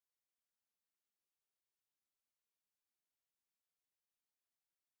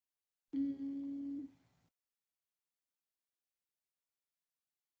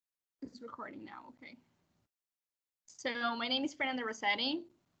It's recording now, okay. So my name is Fernanda Rossetti.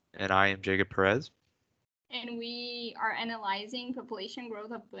 And I am Jacob Perez. And we are analyzing population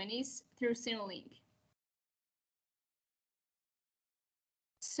growth of bunnies through Simulink.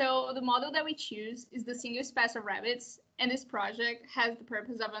 So the model that we choose is the single species of rabbits, and this project has the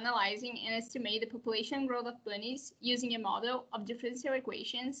purpose of analyzing and estimate the population growth of bunnies using a model of differential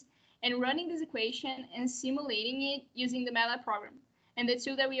equations and running this equation and simulating it using the MATLAB program. And the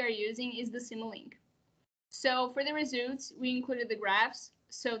tool that we are using is the Simulink. So for the results, we included the graphs,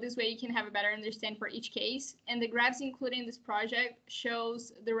 so this way you can have a better understanding for each case. And the graphs included in this project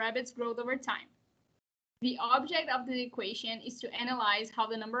shows the rabbits' growth over time. The object of the equation is to analyze how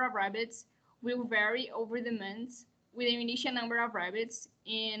the number of rabbits will vary over the months with an initial number of rabbits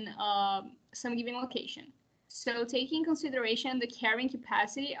in some given location. So taking in consideration the carrying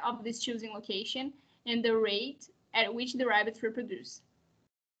capacity of this choosing location and the rate at which the rabbits reproduce.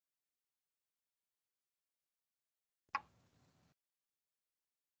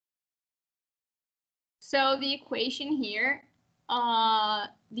 So the equation here,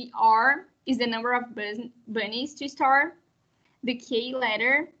 the R is the number of bunnies to start. The K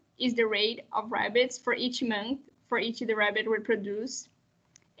letter is the rate of rabbits for each month for each the rabbit reproduce.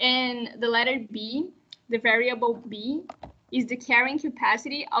 And the letter B, the variable B, is the carrying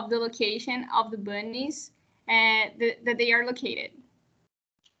capacity of the location of the bunnies that they are located.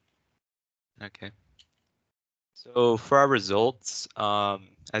 Okay. So for our results,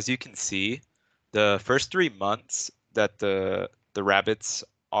 as you can see, the first 3 months that the rabbits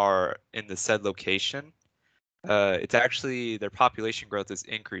are in the said location, it's actually their population growth is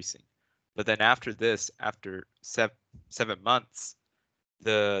increasing. But then after this, after 7 months,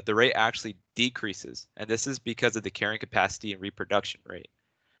 the rate actually decreases, and this is because of the carrying capacity and reproduction rate.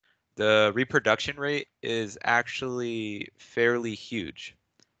 The reproduction rate is actually fairly huge.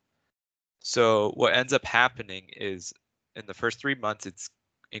 So what ends up happening is in the first 3 months, it's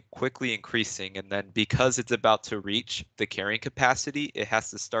quickly increasing. And then because it's about to reach the carrying capacity, it has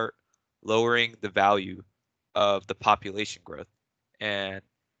to start lowering the value of the population growth. And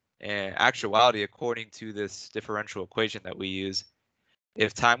in actuality, according to this differential equation that we use,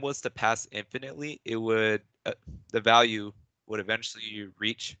 if time was to pass infinitely, it would the value would eventually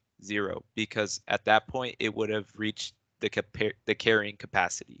reach 0 because at that point it would have reached the carrying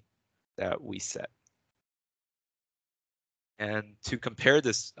capacity that we set. And to compare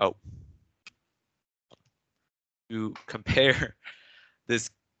this, to compare this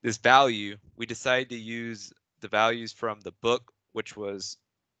value, we decided to use the values from the book, which was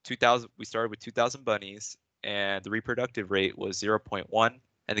 2000. We started with 2,000 bunnies, and the reproductive rate was 0.1,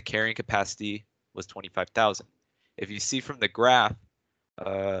 and the carrying capacity was 25,000. If you see from the graph,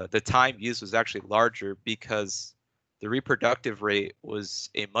 the time used was actually larger because the reproductive rate was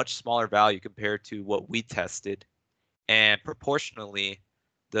a much smaller value compared to what we tested, and proportionally,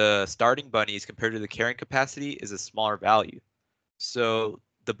 the starting bunnies compared to the carrying capacity is a smaller value. So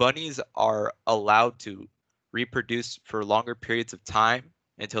the bunnies are allowed to reproduce for longer periods of time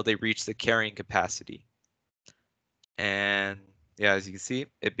until they reach the carrying capacity. And yeah, as you can see,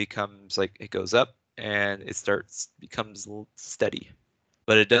 it becomes like it goes up and it becomes steady.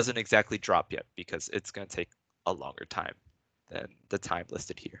 But it doesn't exactly drop yet because it's going to take a longer time than the time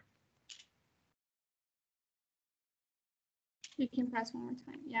listed here. You can press one more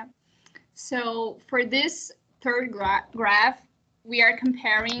time, yeah. So for this third graph, we are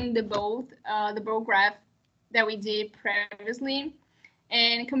comparing the both graph that we did previously.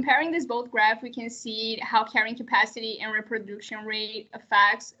 And comparing this both graph, we can see how carrying capacity and reproduction rate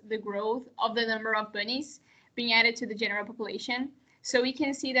affects the growth of the number of bunnies being added to the general population. So we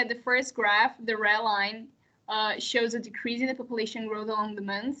can see that the first graph, the red line, shows a decrease in the population growth along the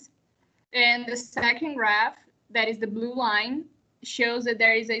months. And the second graph, that is the blue line, shows that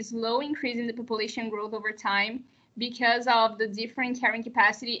there is a slow increase in the population growth over time because of the different carrying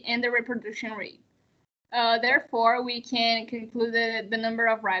capacity and the reproduction rate. Therefore, we can conclude that the number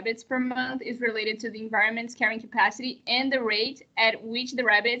of rabbits per month is related to the environment's carrying capacity and the rate at which the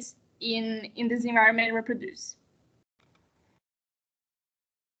rabbits in this environment reproduce.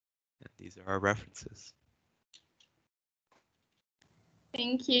 And these are our references.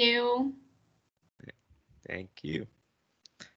 Thank you. Thank you.